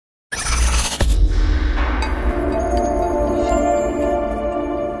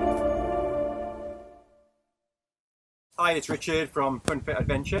Hi, it's Richard from Fun Fit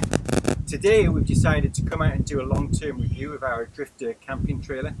Adventure. Today we've decided to come out and do a long-term review of our Drifta camping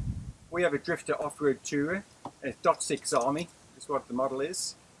trailer. We have a Drifta Offroad Tourer, a .6 Army is what the model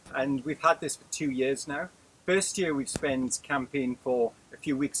is, and we've had this for 2 years now. First year we've spent camping for a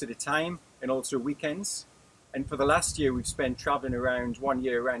few weeks at a time and also weekends, and for the last year we've spent travelling around 1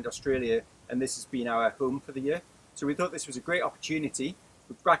 year around Australia, and this has been our home for the year. So we thought this was a great opportunity.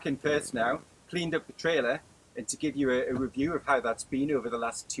 We're back in Perth now, cleaned up the trailer, and to give you a review of how that's been over the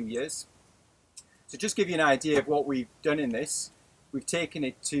last 2 years. So just give you an idea of what we've done in this. We've taken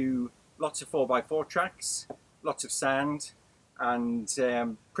it to lots of 4x4 tracks, lots of sand, and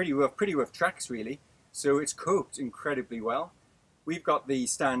pretty rough tracks really. So it's coped incredibly well. We've got the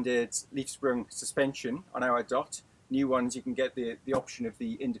standard leaf sprung suspension on our Dot. New ones you can get the option of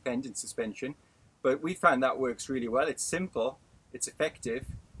the independent suspension, but we found that works really well. It's simple, it's effective,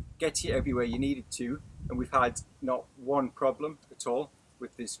 gets you everywhere you need it to, and we've had not one problem at all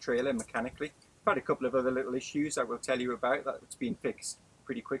with this trailer mechanically. We've had a couple of other little issues I will tell you about that's been fixed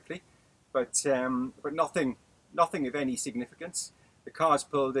pretty quickly, but nothing of any significance. The car's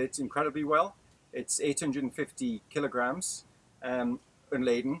pulled it incredibly well. It's 850 kilograms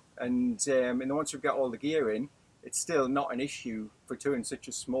unladen, and once we've got all the gear in, it's still not an issue for towing such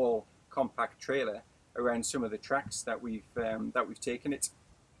a small compact trailer around some of the tracks that we've taken it.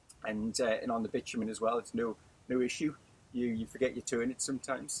 And on the bitumen as well, it's no issue. You forget you're towing it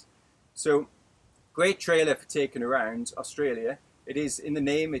sometimes. So great trailer for taking around Australia. It is in the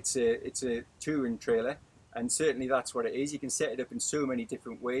name. It's a touring trailer, and certainly that's what it is. You can set it up in so many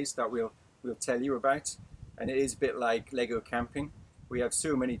different ways that we'll tell you about, and it is a bit like Lego camping. We have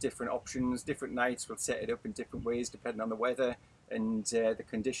so many different options. Different nights we'll set it up in different ways depending on the weather and the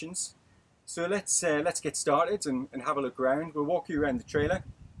conditions. So let's get started and have a look around. We'll walk you around the trailer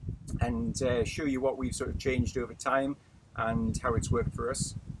and show you what we've sort of changed over time and how it's worked for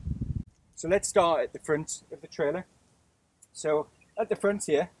us. So let's start at the front of the trailer. So at the front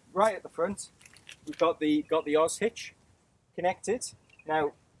here, right at the front, we've got the Oz hitch connected.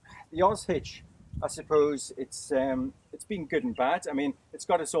 Now the Oz hitch, I suppose it's been good and bad. I mean, it's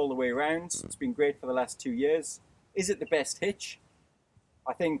got us all the way around. It's been great for the last 2 years. Is it the best hitch?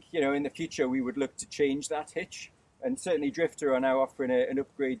 I think, you know, in the future we would look to change that hitch. And certainly Drifta are now offering an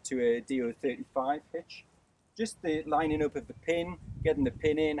upgrade to a DO35 hitch. Just the lining up of the pin, getting the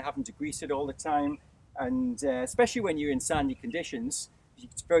pin in, having to grease it all the time, and especially when you're in sandy conditions,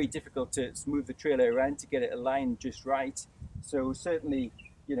 it's very difficult to move the trailer around to get it aligned just right. So certainly,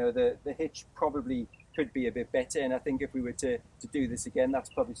 you know, the hitch probably could be a bit better, and I think if we were to do this again,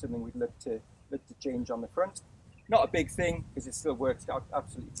 that's probably something we'd look to change on the front. Not a big thing, because it still works out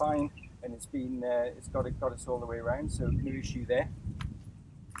absolutely fine, and it's got us all the way around, so no issue there.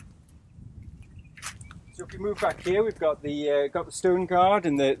 So if we move back here, we've got the stone guard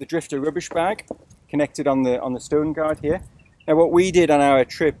and the Drifta rubbish bag connected on the stone guard here. Now what we did on our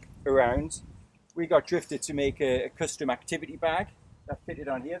trip around, we got Drifta to make a custom activity bag that fitted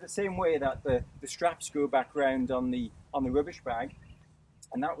on here, the same way that the straps go back round on the rubbish bag,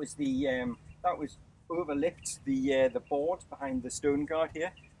 and that was overlipped the board behind the stone guard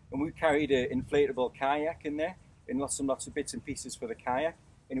here, and we carried an inflatable kayak in there, and lots of bits and pieces for the kayak,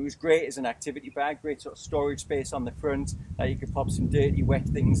 and it was great as an activity bag, great sort of storage space on the front that you could pop some dirty wet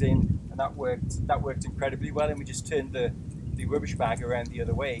things in, and that worked incredibly well. And we just turned the rubbish bag around the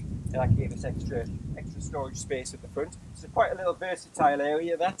other way, and that gave us extra storage space at the front. So quite a little versatile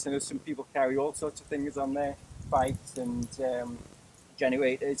area that. I know some people carry all sorts of things on there, bikes and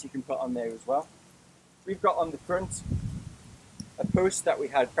generators you can put on there as well. We've got on the front a post that we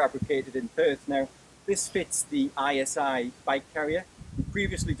had fabricated in Perth. Now this fits the ISI bike carrier. We've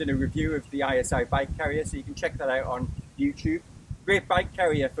previously done a review of the ISI bike carrier, so you can check that out on YouTube. Great bike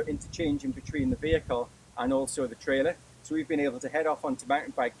carrier for interchanging between the vehicle and also the trailer. So we've been able to head off onto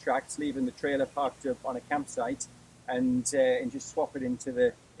mountain bike tracks, leaving the trailer parked up on a campsite, and just swap it into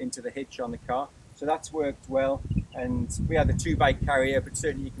the hitch on the car. So that's worked well. And we had the 2 bike carrier, but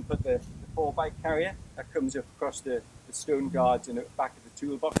certainly you can put the 4 bike carrier that comes up across the stone guards and at the back of the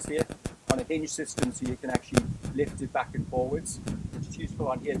toolbox here on a hinge system, so you can actually lift it back and forwards, which is useful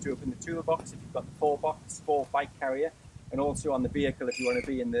on here to open the toolbox if you've got the 4 bike carrier, and also on the vehicle if you want to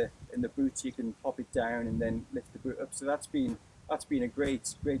be in the boot, you can pop it down and then lift the boot up. So that's been a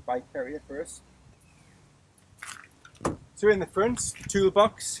great bike carrier for us. So in the front, the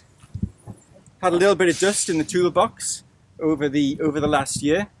toolbox had a little bit of dust in the toolbox over the last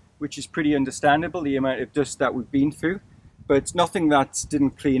year, which is pretty understandable, the amount of dust that we've been through, but nothing that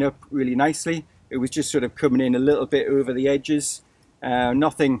didn't clean up really nicely. It was just sort of coming in a little bit over the edges.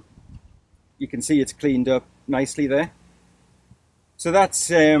 Nothing, you can see it's cleaned up nicely there. So that's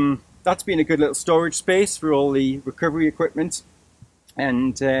been a good little storage space for all the recovery equipment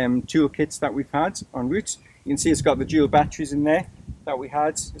and toolkits that we've had en route. You can see it's got the dual batteries in there that we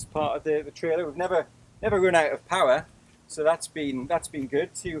had as part of the trailer. We've never run out of power, so that's been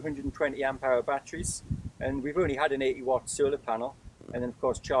good. 220 amp hour batteries, and we've only had an 80-watt solar panel, and then of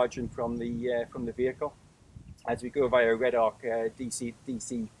course charging from the vehicle as we go via a Red Arc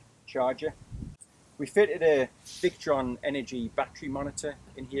DC charger. We fitted a Victron Energy battery monitor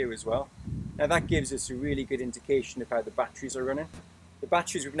in here as well. Now that gives us a really good indication of how the batteries are running. The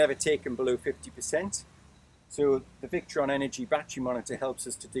batteries we've never taken below 50%. So the Victron Energy battery monitor helps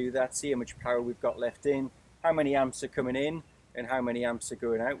us to do that, see how much power we've got left in, how many amps are coming in and how many amps are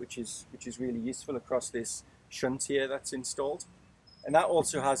going out, which is really useful across this shunt here that's installed. And that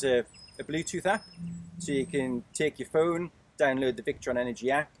also has a Bluetooth app, so you can take your phone, download the Victron Energy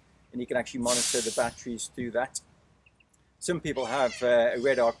app, and you can actually monitor the batteries through that. Some people have a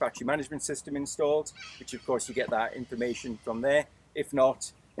Red Arc battery management system installed, which of course you get that information from there. If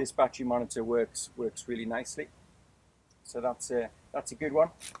not, this battery monitor works really nicely. So that's a good one.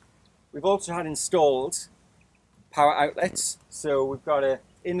 We've also had installed power outlets. So we've got an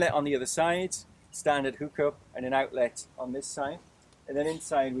inlet on the other side, standard hookup, and an outlet on this side. And then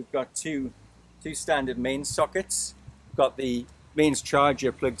inside we've got two standard mains sockets. We've got the mains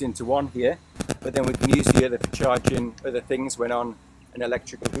charger plugged into one here, but then we can use the other for charging other things when on an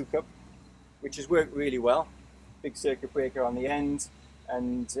electrical hookup, which has worked really well. Big circuit breaker on the end,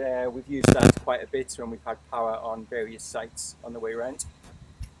 and we've used that quite a bit when we've had power on various sites on the way around.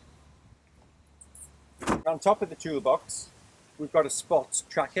 On top of the toolbox, we've got a spot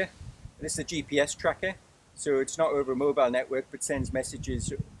tracker. This is a GPS tracker, so it's not over a mobile network but sends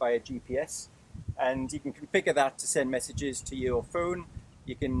messages via GPS. And you can configure that to send messages to your phone.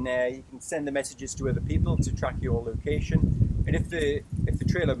 You can send the messages to other people to track your location. And if the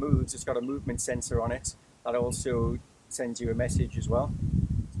trailer moves, it's got a movement sensor on it that also sends you a message as well.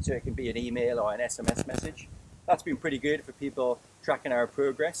 So it can be an email or an SMS message. That's been pretty good for people tracking our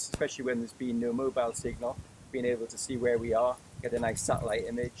progress, especially when there's been no mobile signal. Being able to see where we are, get a nice satellite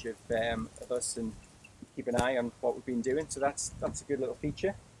image of us, and keep an eye on what we've been doing. So that's a good little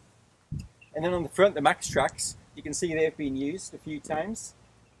feature. And then on the front, the max tracks, you can see they've been used a few times.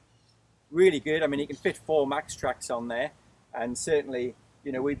 Really good. I mean, you can fit 4 max tracks on there, and certainly,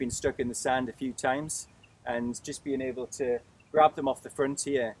 you know, we've been stuck in the sand a few times, and just being able to grab them off the front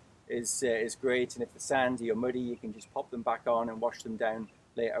here is great. And if they're sandy or muddy, you can just pop them back on and wash them down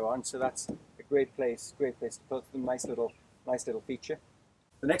later on. So that's a great place to put them. Nice little feature.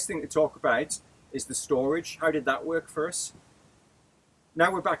 The next thing to talk about is the storage. How did that work for us? Now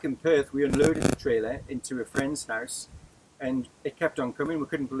we're back in Perth, we unloaded the trailer into a friend's house, and it kept on coming. We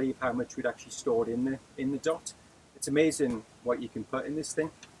couldn't believe how much we'd actually stored in the dot. It's amazing what you can put in this thing.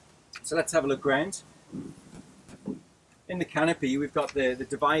 So let's have a look around. In the canopy, we've got the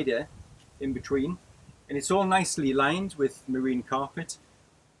divider in between, and it's all nicely lined with marine carpet.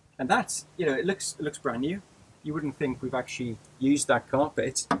 And that's, you know, it looks brand new. You wouldn't think we've actually used that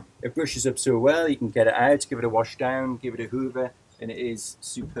carpet. It brushes up so well. You can get it out, give it a wash down, give it a hoover, and it is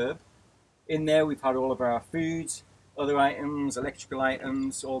superb. In there we've had all of our food, other items, electrical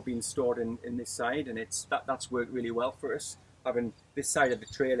items, all being stored in this side, and that's worked really well for us, having this side of the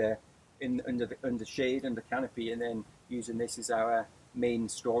trailer under shade, under canopy, and then using this as our main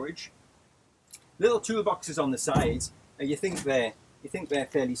storage. Little toolboxes on the side, and you think they're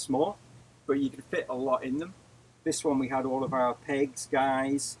fairly small, but you can fit a lot in them. This one we had all of our pegs,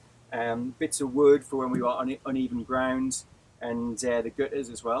 guys, bits of wood for when we were on uneven ground, and the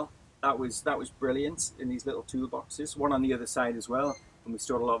gutters as well. That was brilliant in these little toolboxes. One on the other side as well, and we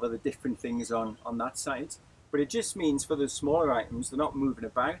stored a lot of other different things on that side. But it just means for those smaller items, they're not moving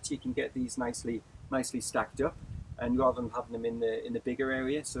about. You can get these nicely stacked up, and rather than having them in the bigger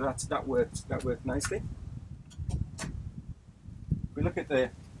area. So that worked nicely. If we look at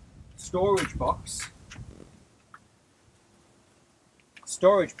the storage box.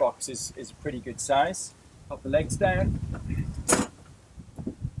 Storage box is a pretty good size. Pop the legs down.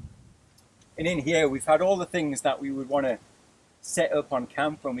 And in here we've had all the things that we would want to set up on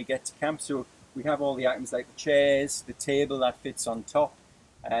camp when we get to camp. So we have all the items like the chairs, the table that fits on top,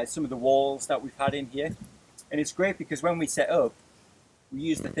 some of the walls that we've had in here. And it's great because when we set up, we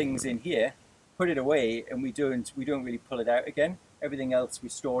use the things in here, put it away, and we don't really pull it out again. Everything else we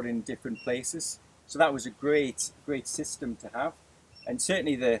stored in different places. So that was a great system to have. And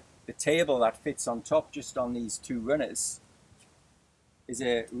certainly the table that fits on top just on these 2 runners is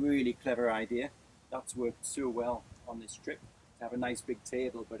a really clever idea. That's worked so well on this trip, to have a nice big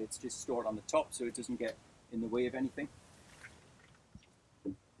table, but it's just stored on the top so it doesn't get in the way of anything.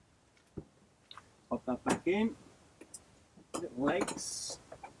 Pop that back in. Little legs.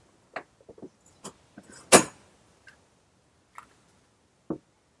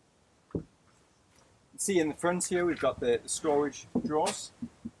 See in the front here we've got the storage drawers,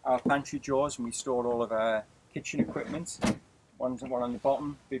 our pantry drawers, and we stored all of our kitchen equipment. One on the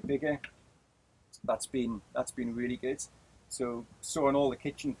bottom, a bit bigger. That's been really good. So storing all the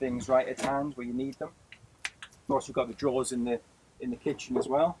kitchen things right at hand where you need them. Of course, we've got the drawers in the kitchen as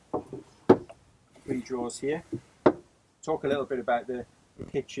well. 3 drawers here. Talk a little bit about the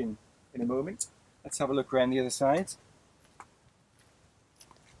kitchen in a moment. Let's have a look around the other side.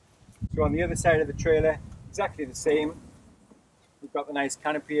 So on the other side of the trailer, exactly the same. We've got the nice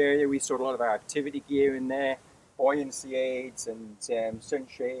canopy area. We stored a lot of our activity gear in there, buoyancy aids and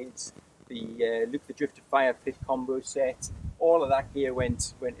sunshades, the Luke the Drifter fire pit combo set. All of that gear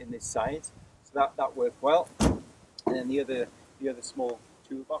went in this side, so that worked well. And then the other small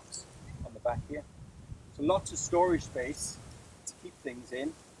toolbox on the back here. So lots of storage space to keep things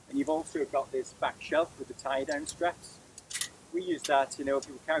in, and you've also got this back shelf with the tie-down straps. We use that, you know, if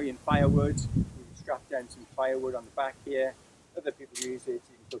you were carrying firewood, you can strap down some firewood on the back here. Other people use it,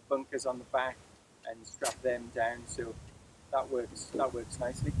 you can put bunkers on the back and strap them down, so that works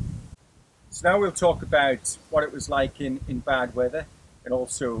nicely. So now we'll talk about what it was like in bad weather and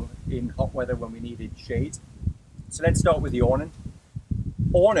also in hot weather when we needed shade. So let's start with the awning.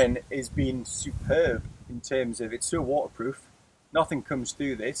 Awning has been superb in terms of it's so waterproof, nothing comes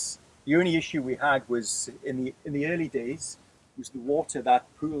through this. The only issue we had was in the early days was the water that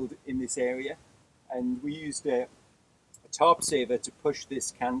pooled in this area, and we used a tarp saver to push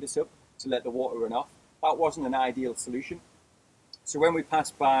this canvas up to let the water run off. That wasn't an ideal solution. So when we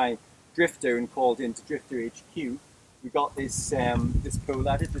passed by Drifta and called into Drifta HQ, we got this this pole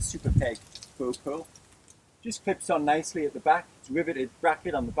added, the Super Peg bow pole. Just clips on nicely at the back. It's riveted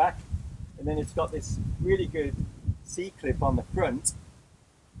bracket on the back, and then it's got this really good C-clip on the front,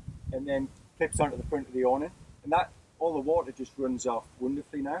 and then clips onto the front of the awning, and that all the water just runs off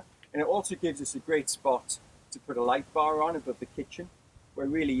wonderfully now. And it also gives us a great spot to put a light bar on above the kitchen, where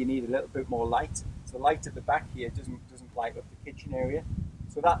really you need a little bit more light. So the light at the back here doesn't light up the kitchen area.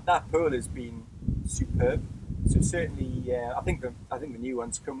 So that pole has been superb. So certainly, I think the new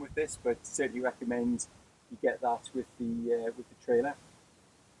ones come with this, but certainly recommend you get that with the trailer.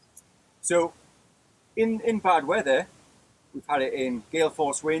 So in bad weather, we've had it in gale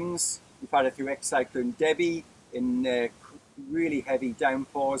force winds. We've had it through ex-cyclone Debbie, in really heavy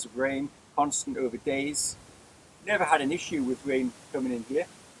downpours of rain, constant over days. Never had an issue with rain coming in here.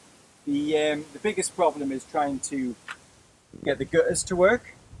 The biggest problem is trying to get the gutters to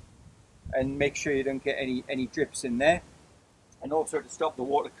work and make sure you don't get any drips in there, and also to stop the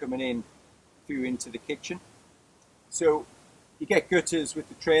water coming in through into the kitchen. So you get gutters with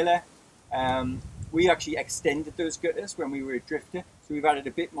the trailer. We actually extended those gutters when we were at Drifta, so we've added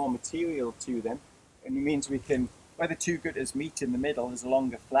a bit more material to them, and it means we can, where the 2 gutters meet in the middle, there's a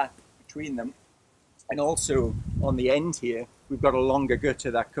longer flap between them. And also on the end here, we've got a longer gutter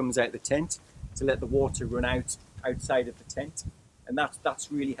that comes out the tent to let the water run out outside of the tent, and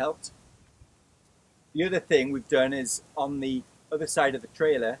that's really helped. The other thing we've done is on the other side of the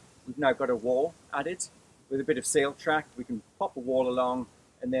trailer, we've now got a wall added with a bit of sail track. We can pop a wall along,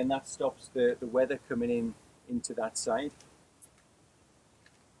 and then that stops the weather coming in into that side.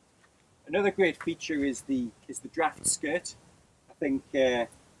 Another great feature is the draft skirt. I think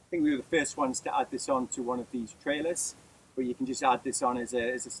we were the first ones to add this on to one of these trailers, but you can just add this on as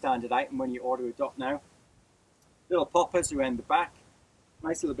a standard item when you order a dot now. Little poppers around the back,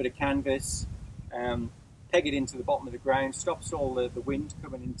 nice little bit of canvas, peg it into the bottom of the ground, stops all the wind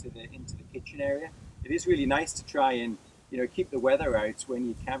coming into the kitchen area. It is really nice to try and, you know, keep the weather out when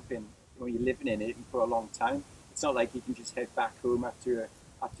you're camping, when you're living in it for a long time. It's not like you can just head back home after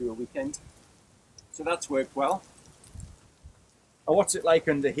a weekend. So that's worked well. And what's it like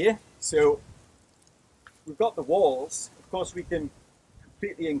under here? So we've got the walls. Of course, we can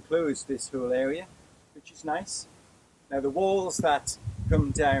completely enclose this whole area, which is nice. Now the walls that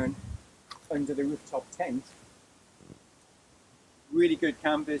come down under the rooftop tent, really good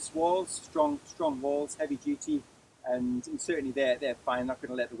canvas walls, strong walls, heavy duty, and certainly they're fine, not going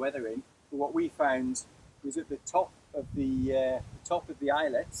to let the weather in. But what we found was at the top of the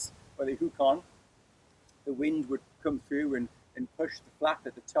eyelets, where they hook on, the wind would come through and push the flap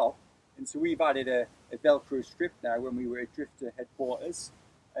at the top. And so we've added a Velcro strip now when we were at Drifta headquarters,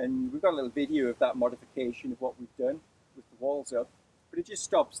 and we've got a little video of that modification of what we've done with the walls up. But it just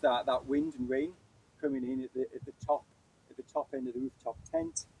stops that wind and rain coming in at the top end of the rooftop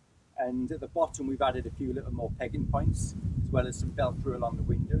tent. And at the bottom we've added a few little more pegging points, well as some Velcro along the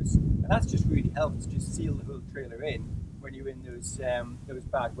windows, and that's just really helped to just seal the whole trailer in when you're in those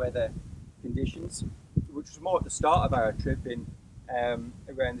bad weather conditions, which was more at the start of our trip in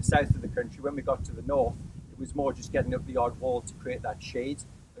around the south of the country. When we got to the north, it was more just getting up the odd wall to create that shade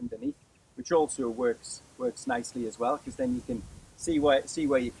underneath, which also works nicely as well, because then you can see where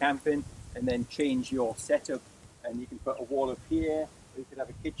you're camping and then change your setup, and you can put a wall up here, or you could have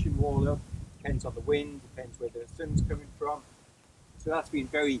a kitchen wall up. Depends on the wind, depends where the sun's coming from. So that's been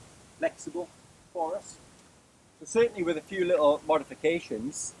very flexible for us. So certainly with a few little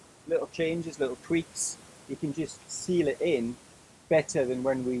modifications, little changes, little tweaks, you can just seal it in better than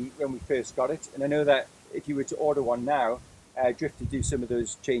when we first got it. And I know that if you were to order one now, Drifta do some of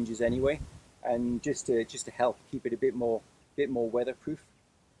those changes anyway, and just to help keep it a bit more weatherproof,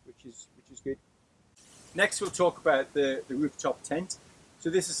 which is good. Next, we'll talk about the rooftop tent. So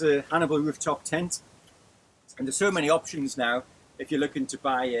this is a Hannibal rooftop tent, and there's so many options now. If you're looking to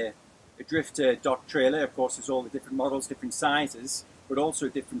buy a Drifta dock trailer, of course, there's all the different models, different sizes, but also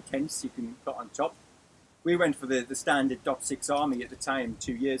different tents you can put on top. We went for the standard .6 Army at the time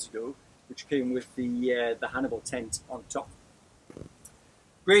 2 years ago, which came with the Hannibal tent on top.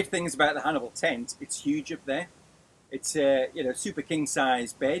 Great things about the Hannibal tent: it's huge up there. It's a super king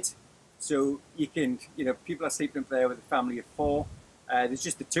size bed, so you can people are sleeping up there with a family of 4. There's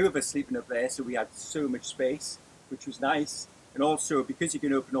just the 2 of us sleeping up there, so we had so much space, which was nice. And also, because you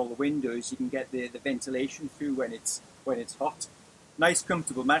can open all the windows, you can get the ventilation through when it's hot. Nice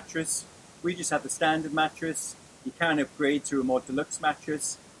comfortable mattress. We just had the standard mattress. You can upgrade to a more deluxe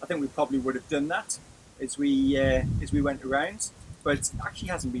mattress. I think we probably would have done that as we went around, but it actually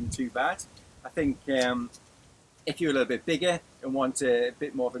hasn't been too bad. I think if you're a little bit bigger and want a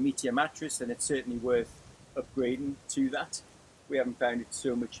bit more of a meatier mattress, then it's certainly worth upgrading to that. We haven't found it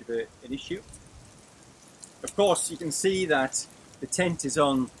so much of an issue. Of course, you can see that the tent is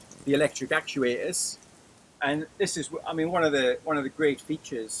on the electric actuators, and this is, I mean, one of the great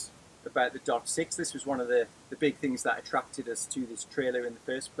features about the .6. This was one of the big things that attracted us to this trailer in the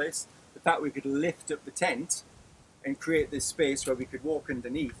first place. The fact we could lift up the tent and create this space where we could walk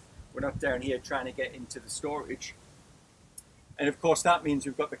underneath. We're not down here trying to get into the storage. And of course, that means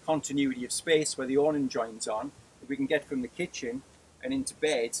we've got the continuity of space where the awning joins on. We can get from the kitchen and into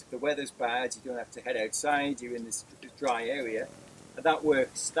bed. If the weather's bad, you don't have to head outside, you're in this dry area, and that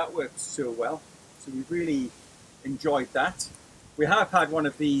works so well. So we've really enjoyed that. We have had one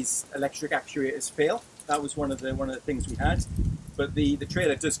of these electric actuators fail. That was one of the things we had, but the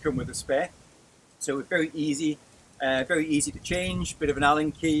trailer does come with a spare, so it's very easy to change. Bit of an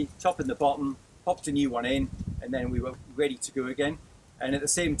Allen key, top and the bottom, popped a new one in, and then we were ready to go again. And at the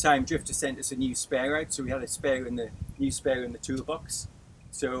same time, Drifta sent us a new spare out, so we had a new spare in the toolbox.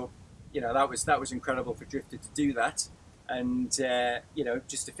 So, that was incredible for Drifta to do that, and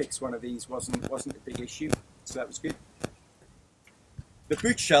just to fix one of these wasn't a big issue, so that was good. The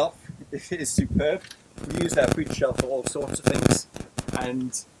boot shelf is superb. We use that boot shelf for all sorts of things,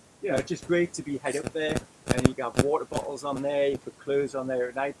 and just great to be head up there, and you can have water bottles on there, you put clothes on there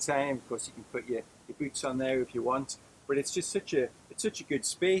at night time. Of course, you can put your boots on there if you want. But it's just such a good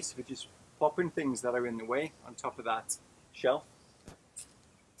space for just popping things that are in the way on top of that shelf.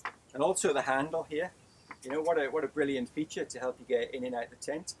 And also the handle here, what a brilliant feature to help you get in and out the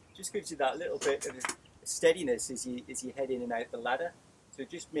tent. Just gives you that little bit of steadiness as you head in and out the ladder. So it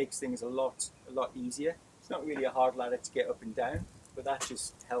just makes things a lot easier. It's not really a hard ladder to get up and down, but that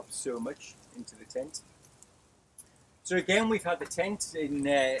just helps so much into the tent. So again, we've had the tent in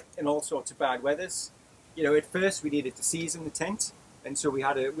all sorts of bad weathers. At first we needed to season the tent, and so we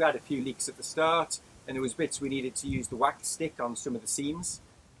had a few leaks at the start, and there was bits we needed to use the wax stick on some of the seams.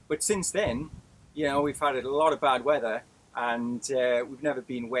 But since then, we've had a lot of bad weather, and we've never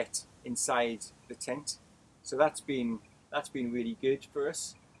been wet inside the tent. So that's been really good for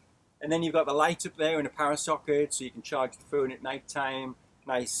us. And then you've got the light up there and a power socket, so you can charge the phone at night time.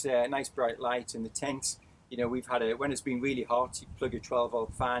 Nice bright light in the tent. We've had when it's been really hot, you plug a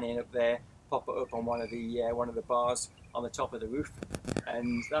 12-volt fan in up there, pop it up on one of the bars on the top of the roof,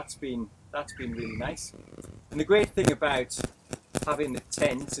 and that's been really nice. And the great thing about having the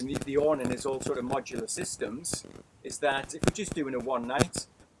tent and the awning is all sort of modular systems is that if we're just doing a one night,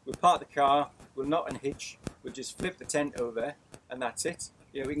 we'll park the car, we'll not unhitch, we'll just flip the tent over, and that's it.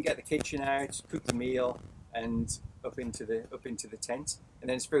 We can get the kitchen out, cook the meal, and up into the tent, and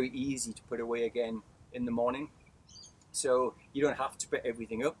then it's very easy to put away again in the morning. So you don't have to put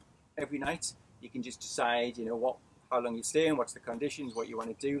everything up every night. You can just decide, how long you're staying, what's the conditions, what you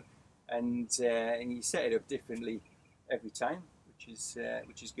want to do, and you set it up differently every time, which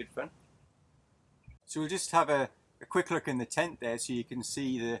is good fun. So we'll just have a a quick look in the tent there so you can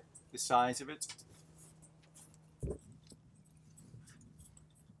see the size of it.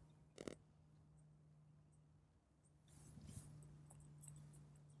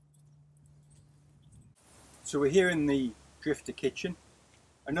 So we're here in the Drifta kitchen.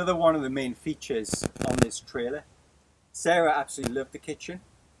 Another one of the main features on this trailer. Sarah absolutely loved the kitchen.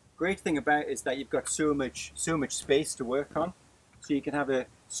 Great thing about it is that you've got so much space to work on. So you can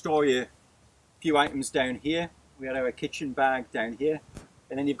store your few items down here. We had our kitchen bag down here,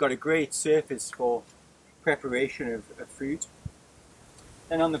 and then you've got a great surface for preparation of food.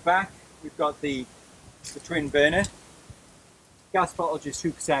 Then on the back we've got the twin burner. Gas bottle just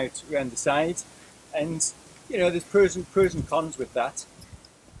hooks out around the side, and you know, there's pros and cons with that.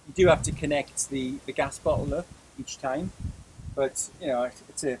 You do have to connect the gas bottle up each time, but you know,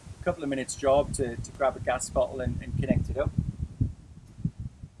 it's a couple of minutes job to grab a gas bottle and connect it up.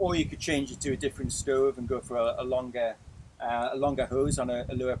 Or you could change it to a different stove and go for a longer hose on a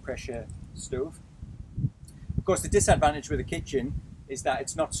lower pressure stove. Of course, the disadvantage with the kitchen is that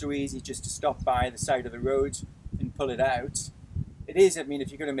it's not so easy just to stop by the side of the road and pull it out. It is, I mean,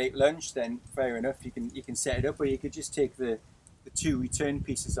 if you're going to make lunch, then fair enough, you can set it up, or you could just take the two return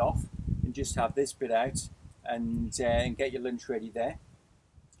pieces off and just have this bit out and get your lunch ready there.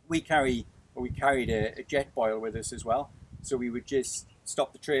 We carried a jet boil with us as well, so we would just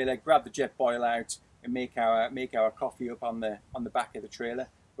stop the trailer, grab the jet boil out, and make our coffee up on the back of the trailer,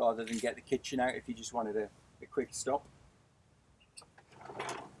 rather than get the kitchen out if you just wanted a quick stop.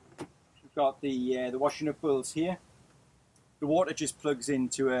 We've got the washing up bowls here. The water just plugs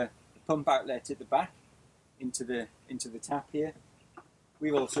into a pump outlet at the back, into the tap here.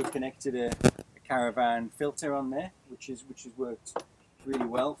 We've also connected a caravan filter on there, which has worked really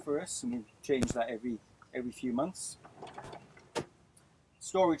well for us, and we change that every few months.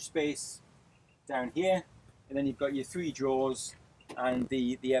 Storage space down here, and then you've got your 3 drawers and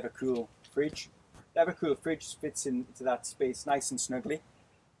the Evercool fridge. The Evercool fridge fits into that space nice and snugly.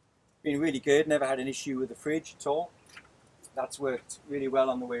 Been really good, never had an issue with the fridge at all. That's worked really well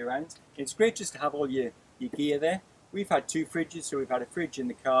on the way around. It's great just to have all your gear there. We've had 2 fridges, so we've had a fridge in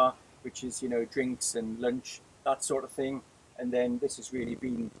the car, which is, you know, drinks and lunch, that sort of thing. And then this has really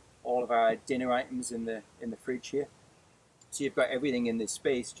been all of our dinner items in the fridge here. So you've got everything in this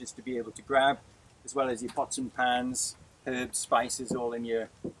space just to be able to grab, as well as your pots and pans, herbs, spices, all in your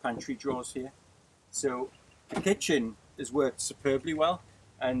pantry drawers here. So the kitchen has worked superbly well,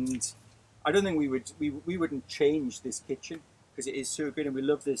 and I don't think we wouldn't change this kitchen because it is so good, and we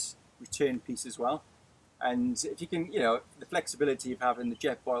love this return piece as well. And if you can, you know, the flexibility of having the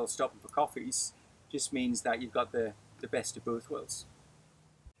jet boil stopping for coffees just means that you've got the best of both worlds.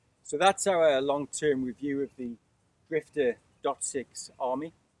 So that's our long-term review of the Drifta .6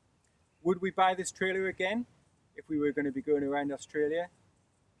 Army. Would we buy this trailer again if we were going to be going around Australia?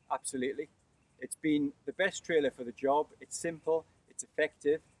 Absolutely. It's been the best trailer for the job. It's simple, it's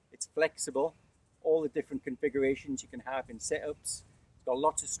effective, it's flexible, all the different configurations you can have in setups. It's got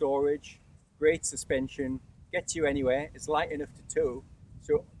lots of storage, great suspension, gets you anywhere, it's light enough to tow.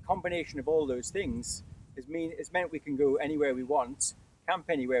 So a combination of all those things has meant we can go anywhere we want, camp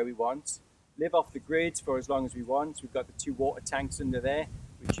anywhere we want, live off the grid for as long as we want. We've got the 2 water tanks under there,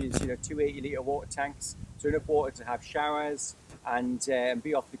 which is, you know, 2 80-litre water tanks, so enough water to have showers and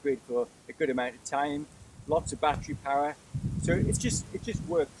be off the grid for a good amount of time. Lots of battery power, so it just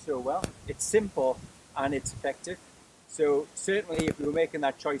works so well. It's simple and it's effective. So certainly, if we were making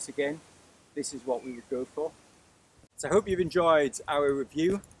that choice again, this is what we would go for. So I hope you've enjoyed our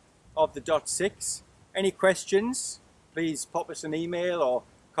review of the .6. Any questions, please pop us an email or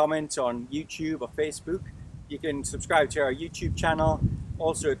comment on YouTube or Facebook. You can subscribe to our YouTube channel,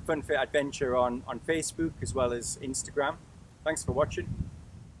 also at Funfit Adventure on Facebook as well as Instagram. Thanks for watching.